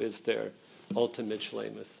also is their ultimate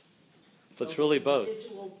shleimus. So it's really both.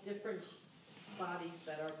 Individual different bodies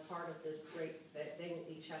that are part of this great, that they will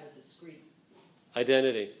each have a discrete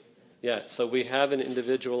identity. Yeah, so we have an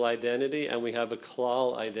individual identity and we have a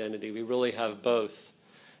klal identity. We really have both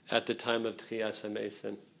at the time of Tchias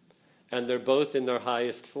HaMesim. And they're both in their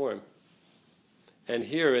highest form. And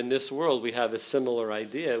here in this world we have a similar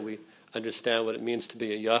idea. We understand what it means to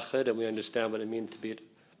be a yachid, and we understand what it means to be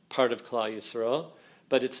part of Klal Yisrael,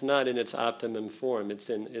 but it's not in its optimum form. It's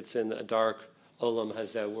in a dark Olam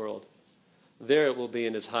Hazeh world. There it will be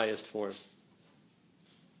in its highest form.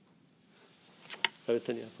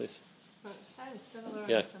 Avicenna, please. Well, it's kind of similar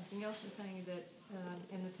Yeah. to something else you're saying, that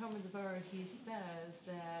in the Talmud Devorah he says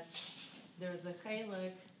that there's a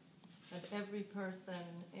chalik of every person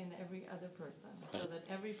in every other person, so Right. that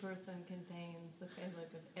every person contains a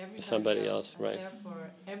chalik of everybody Somebody else, and right.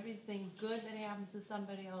 therefore everything good that happens to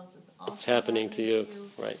somebody else is also It's happening to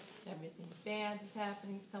you. Right. Everything bad is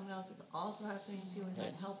happening to someone else is also happening to you, and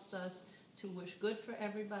Right. that helps us to wish good for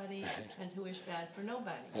everybody and to wish bad for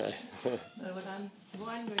nobody. Right. But what I'm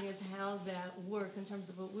wondering is how that works in terms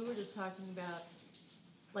of what we were just talking about,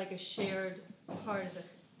 like a shared part of the.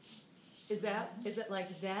 Is it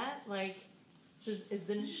like that? Like, is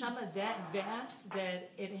the neshama that vast that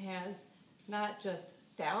it has not just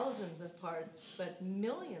thousands of parts, but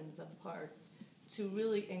millions of parts to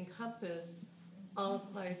really encompass all of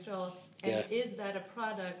Klal Yisrael? And Yeah. is that a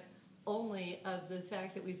product only of the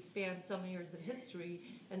fact that we've spanned so many years of history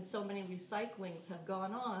and so many recyclings have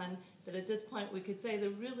gone on that at this point we could say the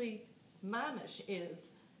really mamish is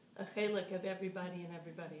a chalik of everybody and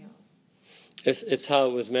everybody else? It's how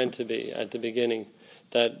it was meant to be at the beginning,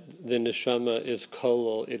 that the neshama is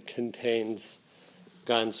kolol, it contains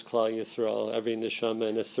Gans Klal Yisrael. Every neshama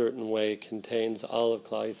in a certain way contains all of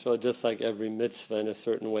Klal Yisrael, just like every mitzvah in a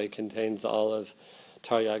certain way contains all of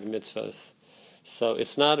Taryag mitzvahs. So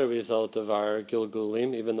it's not a result of our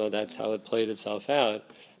Gilgulim, even though that's how it played itself out,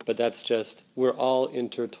 but that's just, we're all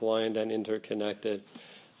intertwined and interconnected.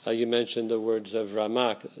 You mentioned the words of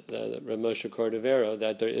Ramak, Rav Moshe Cordovero,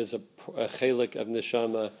 that there is a chelik of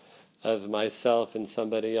neshama of myself and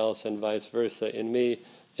somebody else and vice versa, in me,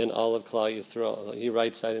 in all of Klal Yisrael. He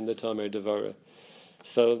writes that in the Tomer Devorah.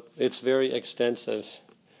 So it's very extensive.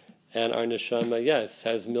 And our neshama, yes,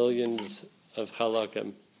 has millions of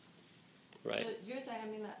halakim. Right. So you're saying, I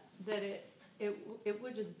mean, that it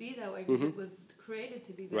would just be that way because it was created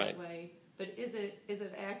to be that Right. way. But is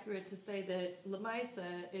it accurate to say that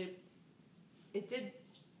Lamaisa it did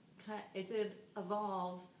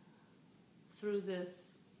evolve through this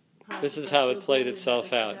process? This is how it of played building itself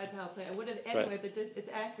this- out. That's how it played. It would have anyway, Right. but it's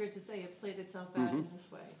accurate to say it played itself out in this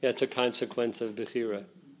way. Yeah, it's a consequence of Bechira.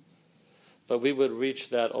 But we would reach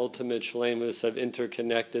that ultimate shlemus of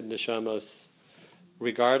interconnected neshamos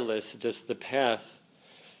regardless, just the path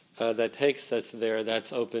that takes us there,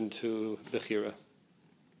 that's open to Bechira.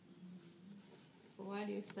 Why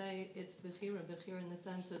do you say it's Bechira? Bechira in the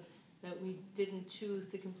sense of that we didn't choose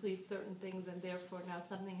to complete certain things and therefore now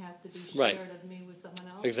something has to be shared Right. of me with someone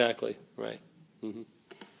else? Exactly, right.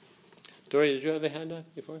 Dory, did you have a hand up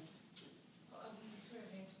before? You sort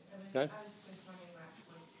of answered. Go ahead. I was just wondering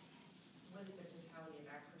what is the totality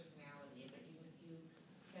of our personality? But you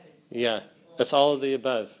said it's Yeah, it's all of the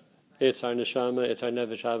above. It's our neshama, it's our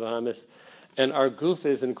nefesh havahamis. And our goof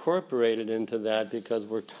is incorporated into that because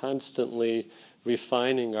we're constantly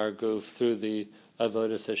refining our goof through the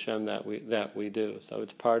avodas Hashem that we do. So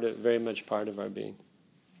it's very much part of our being.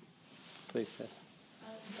 Please, yes.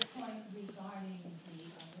 The point regarding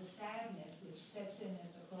the sadness which sets in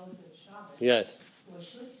at the close of Shabbos, Yes. or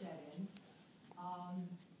should set in,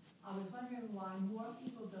 I was wondering why more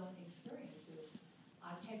people don't experience this.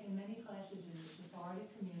 I've taken many classes in the Sephardic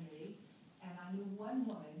community, and I knew one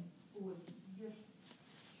woman who would just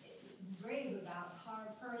rave about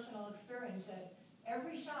her personal experience that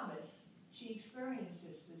every Shabbos she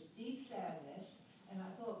experiences this deep sadness, and I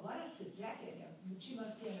thought, what a tzedekah, she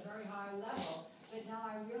must be at a very high level, but now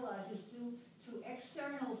I realize it's due to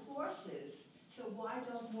external forces, so why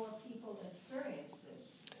don't more people experience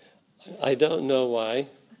this? I don't know why,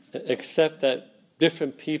 except that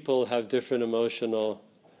different people have different emotional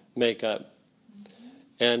makeup.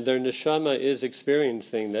 And their neshama is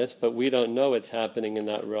experiencing this, but we don't know it's happening in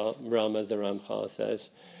that realm, as the Ramchal says.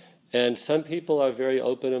 And some people are very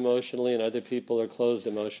open emotionally, and other people are closed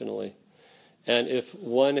emotionally. And if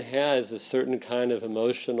one has a certain kind of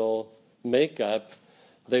emotional makeup,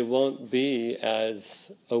 they won't be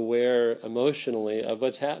as aware emotionally of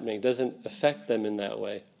what's happening. It doesn't affect them in that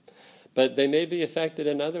way. But they may be affected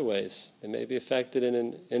in other ways. They may be affected in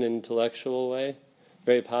an intellectual way,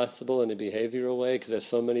 very possible in a behavioral way, because there's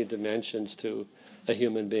so many dimensions to a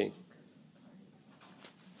human being.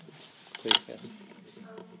 Please, yeah. A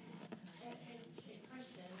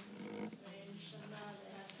person, say, Shema,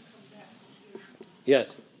 that has to come back to you. Yes.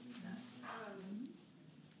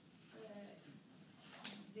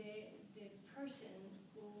 The person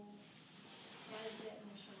who has that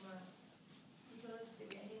neshama, he goes to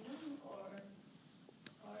Gehinnom or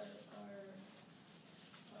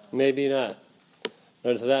Maybe not.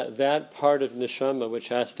 There's that part of neshama which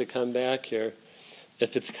has to come back here.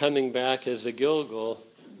 If it's coming back as a Gilgul,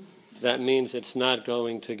 that means it's not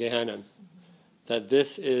going to Gehenna. That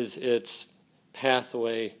this is its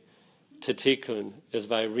pathway to tikkun, is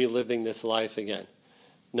by reliving this life again.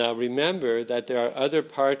 Now remember that there are other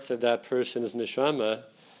parts of that person's neshama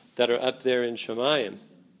that are up there in Shemayim.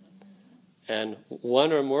 And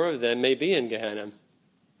one or more of them may be in Gehenna,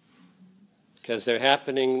 because they're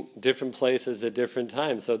happening different places at different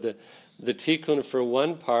times. So the tikkun for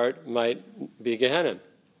one part might be Gehenna.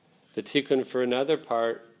 The tikkun for another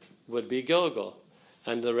part would be Gilgul.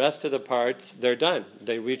 And the rest of the parts, they're done.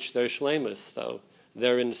 They reach their shleimus, so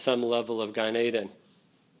they're in some level of Gan Eden.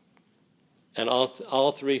 And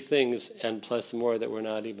all three things, and plus more that we're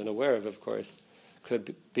not even aware of course,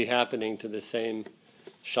 could be happening to the same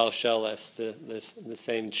shalsheles, the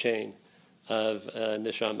same chain of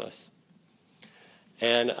neshamas.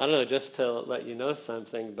 And I don't know, just to let you know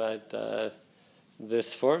something, but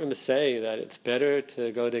this forum say that it's better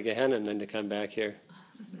to go to Gehenna than to come back here.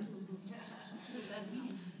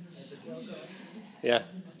 Yeah,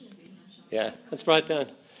 that's brought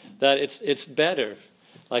down. That it's better.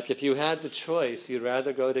 Like if you had the choice, you'd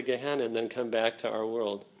rather go to Gehenna than come back to our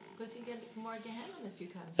world. Because you get more Gehenna if you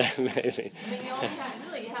come. Maybe. I mean, you only have,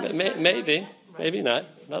 really, you have Maybe not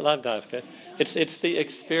lavdavka. It's the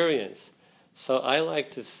experience. So I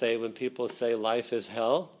like to say, when people say life is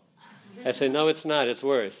hell, I say, no, it's not, it's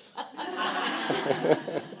worse.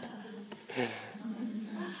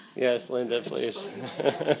 Yes, Linda, please. Just 1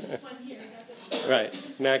 year, that's it. Right,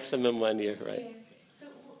 maximum 1 year, right. Okay. So,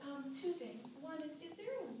 two things. One is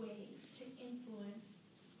there a way to influence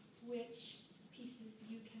which pieces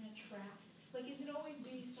you can attract? Like, is it always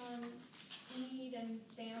based on need and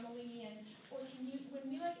family, or can you,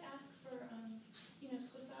 when we ask for,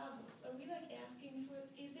 squisavos, are we asking for,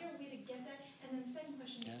 is there a way to get that? And then the second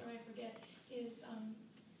question, before I forget, is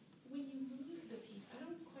when you lose the piece, I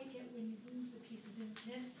don't quite get when you lose the pieces in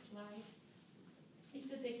this life. You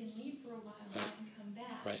said they can leave for a while and they can come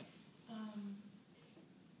back. Right. I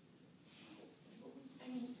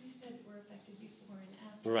mean, you said we're affected before and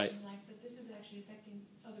after Right. in life, but this is actually affecting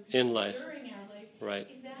other people In life. during our life. Right.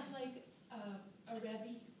 Is that a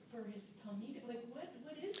Rebbe for his Talmud? What is that?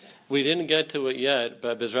 We didn't get to it yet,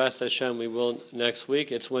 but B'ezras Hashem, we will next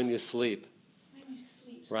week. It's when you sleep. When you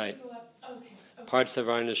sleep. So Right. you go up. Okay. Parts of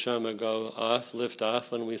our neshama go off, lift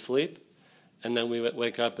off when we sleep, and then we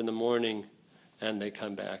wake up in the morning and they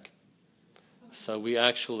come back. So we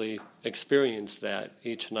actually experience that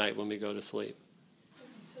each night when we go to sleep. Okay.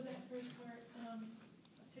 So that first part,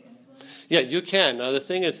 to influence? Yeah, you can. Now the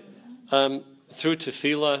thing is, through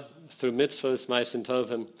tefillah, through mitzvahs, ma'asim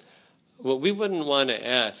tovim, what we wouldn't want to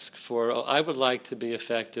ask for, I would like to be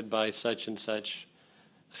affected by such and such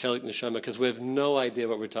chelik neshama, because we have no idea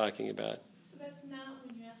what we're talking about. So that's not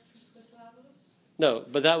when you ask for squisavos? No,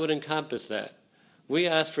 but that would encompass that. We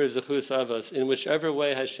ask for zechus avos. In whichever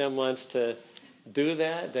way Hashem wants to do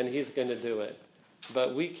that, then He's going to do it.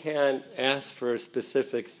 But we can't ask for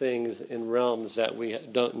specific things in realms that we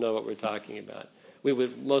don't know what we're talking about. We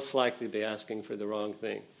would most likely be asking for the wrong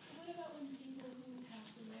thing. What about when people who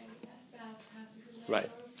pass away, a spouse passes away, Right. or a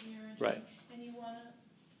parent, Right. and you want to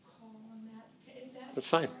call on that? Is that That's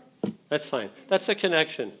fine. part? That's fine. That's a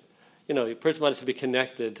connection. A person wants to be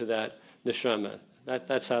connected to that neshama.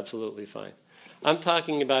 That's absolutely fine. I'm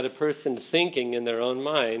talking about a person thinking in their own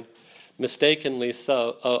mind, mistakenly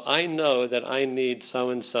so, I know that I need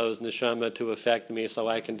so-and-so's neshama to affect me so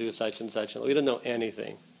I can do such and such. We don't know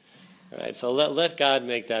anything. All right? So let God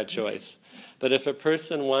make that choice. But if a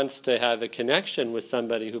person wants to have a connection with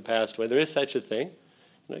somebody who passed away, there is such a thing.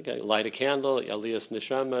 Light a candle, aliyas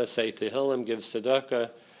neshama, say tehillim, give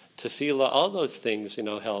tzedakah, tefillah, all those things,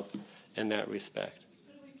 help in that respect.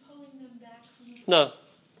 But are we pulling them back from the... No,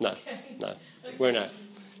 we're not.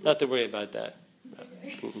 Not to worry about that. No.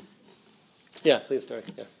 Mm-mm. Yeah, please, Dory.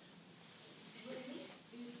 Yeah. When we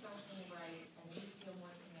do something right and we feel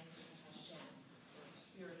more connected to Hashem, or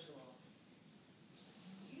spiritual,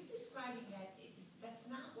 you're describing that that's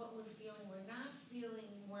not what we're feeling. We're not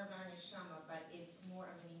feeling more of our neshama, but it's more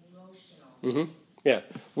of an emotional. Mm-hmm. Yeah,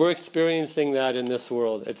 we're experiencing that in this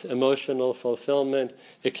world. It's emotional fulfillment.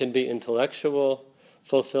 It can be intellectual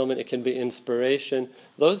fulfillment. It can be inspiration.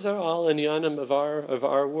 Those are all inyanim of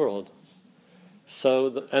our world.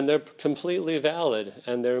 So, and they're completely valid,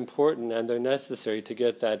 and they're important, and they're necessary to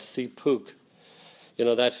get that sipuk,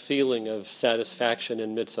 that feeling of satisfaction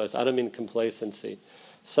in mitzvahs. I don't mean complacency.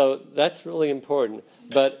 So that's really important.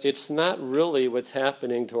 But it's not really what's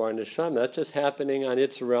happening to our neshama. That's just happening on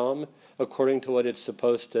its realm according to what it's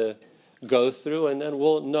supposed to go through, and then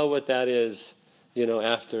we'll know what that is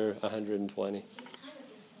after 120. It's kind of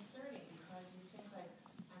disconcerting because you think like,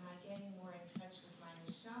 am I getting more in touch with my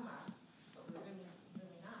neshama? But we're really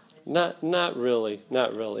not. Not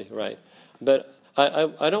really, right. But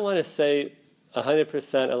I don't want to say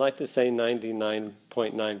 100%, I like to say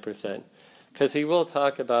 99.9%. Because he will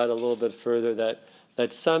talk about a little bit further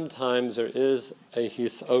that sometimes there is a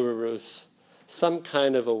hisorurus, some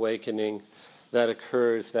kind of awakening that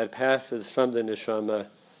occurs, that passes from the neshama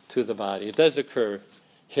to the body. It does occur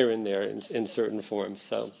here and there in certain forms.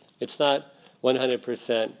 So it's not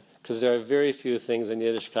 100%, because there are very few things in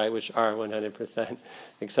Yiddishkeit which are 100%,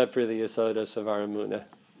 except for the Yesodos of our Emunah.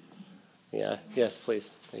 Yeah, yes, please.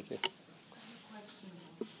 Thank you.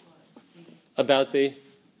 About the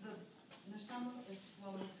neshama is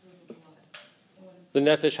flowing through the blood. the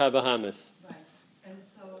Nefesh HaBahamis. Right. And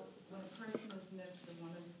so when a person is nifted,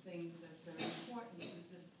 one of the things that's very important is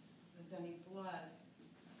if there's any blood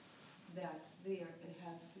that's there, it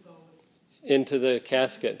has to go Into the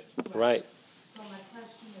casket, right. So my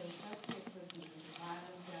question is, let's say a person has a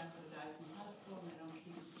violent death or dies in the hospital and they don't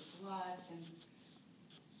keep the blood, and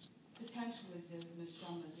potentially there's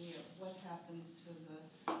neshama there. What happens to the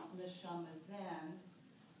neshama then?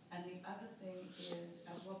 And the other thing is,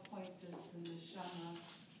 at what point does the neshama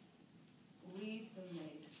leave the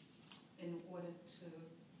mace in order to...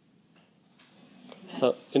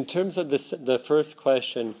 So in terms of the first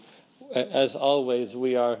question, as always,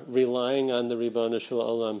 we are relying on the Ribono Shel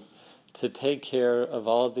Olam to take care of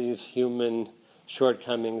all these human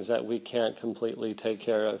shortcomings that we can't completely take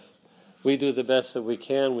care of. We do the best that we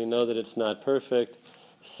can. We know that it's not perfect.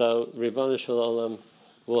 So Ribono Shel Olam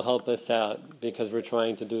will help us out because we're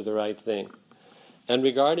trying to do the right thing. And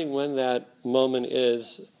regarding when that moment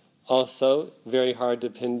is, also very hard to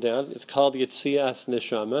pin down. It's called Yitzias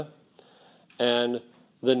Neshama. And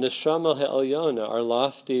the Neshama Ha'elyona, our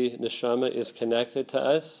lofty Neshama, is connected to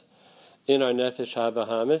us in our Nefesh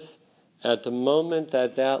HaBahamis. At the moment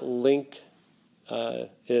that link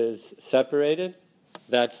is separated,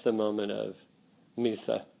 that's the moment of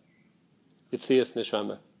Misa. Yitzias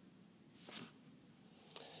Neshama.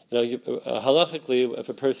 Halachically, if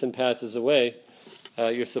a person passes away,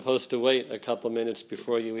 you're supposed to wait a couple minutes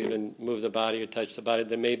before you even move the body or touch the body.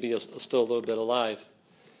 There may be still a little bit alive,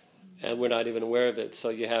 and we're not even aware of it. So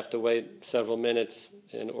you have to wait several minutes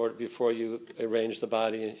before you arrange the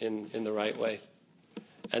body in the right way.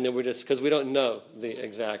 And then because we don't know the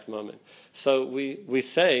exact moment. So we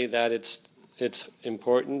say that it's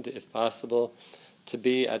important, if possible, to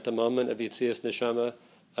be at the moment of Yitzias Neshama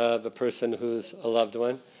of a person who's a loved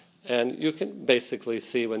one. And you can basically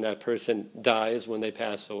see when that person dies, when they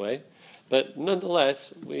pass away. But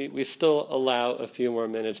nonetheless, we still allow a few more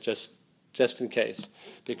minutes just in case.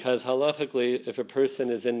 Because halachically, if a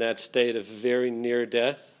person is in that state of very near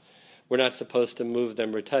death, we're not supposed to move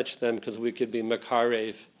them or touch them because we could be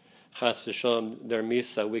makarev, chas v'shalom, their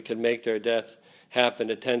misa. We could make their death happen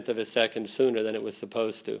 1/10 of a second sooner than it was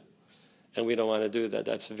supposed to. And we don't want to do that.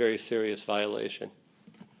 That's a very serious violation.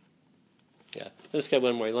 Yeah. Let's get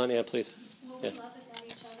one more. Ilana, please. Will Yeah. we love about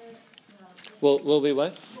each other? Will we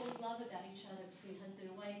what? Will we love about each other between husband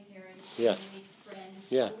and wife, parents, Yeah. family, friends?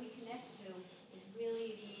 Yeah. What we connect to is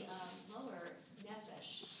really the lower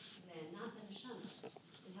nefesh, then, not the neshama.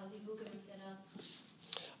 And how's Ibuka set up?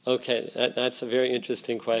 Okay, that's a very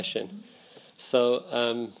interesting question. So,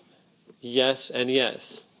 yes and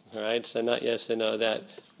yes. All right, so not yes and no. That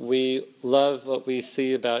we love what we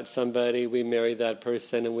see about somebody, we marry that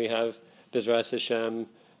person, and we have B'ezras Hashem,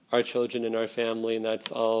 our children and our family, and that's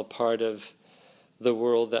all part of the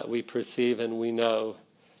world that we perceive and we know,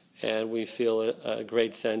 and we feel a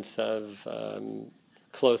great sense of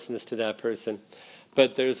closeness to that person.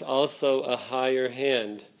 But there's also a higher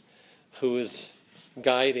hand who is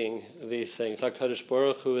guiding these things. HaKadosh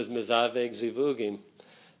Baruch Hu is mezaveg zivugim.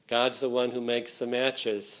 God's the one who makes the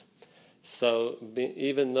matches. So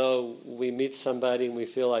even though we meet somebody and we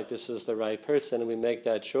feel like this is the right person and we make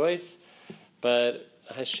that choice, but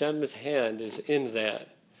Hashem's hand is in that.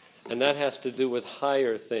 And that has to do with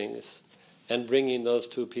higher things and bringing those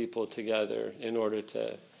two people together in order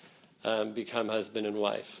to become husband and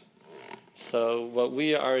wife. So what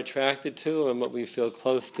we are attracted to and what we feel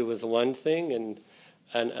close to is one thing, and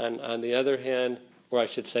on the other hand, or I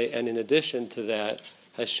should say, and in addition to that,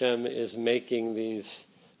 Hashem is making these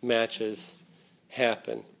matches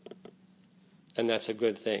happen. And that's a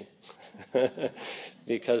good thing.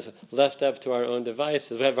 Because left up to our own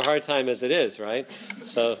devices, we have a hard time as it is, right?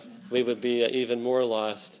 So we would be even more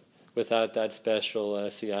lost without that special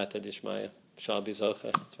siyata dishmaya. Shal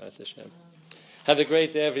bizocha, Hashem. Have a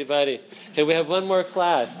great day, everybody. Okay, we have one more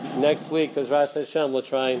class next week, because Ras Hashem will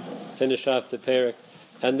try and finish off the parak.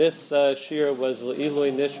 And this shir was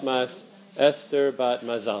Ilui Nishmas Esther Bat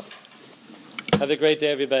Mazal. Have a great day,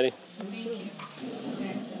 everybody.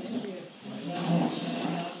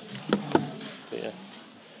 Yeah.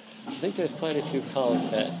 I think there's quite a few calls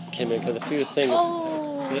that came in, because a few things.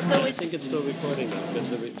 Oh, Yeah, so I think it's still recording now,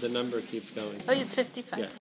 because the number keeps going. Oh, it's 55. Yeah.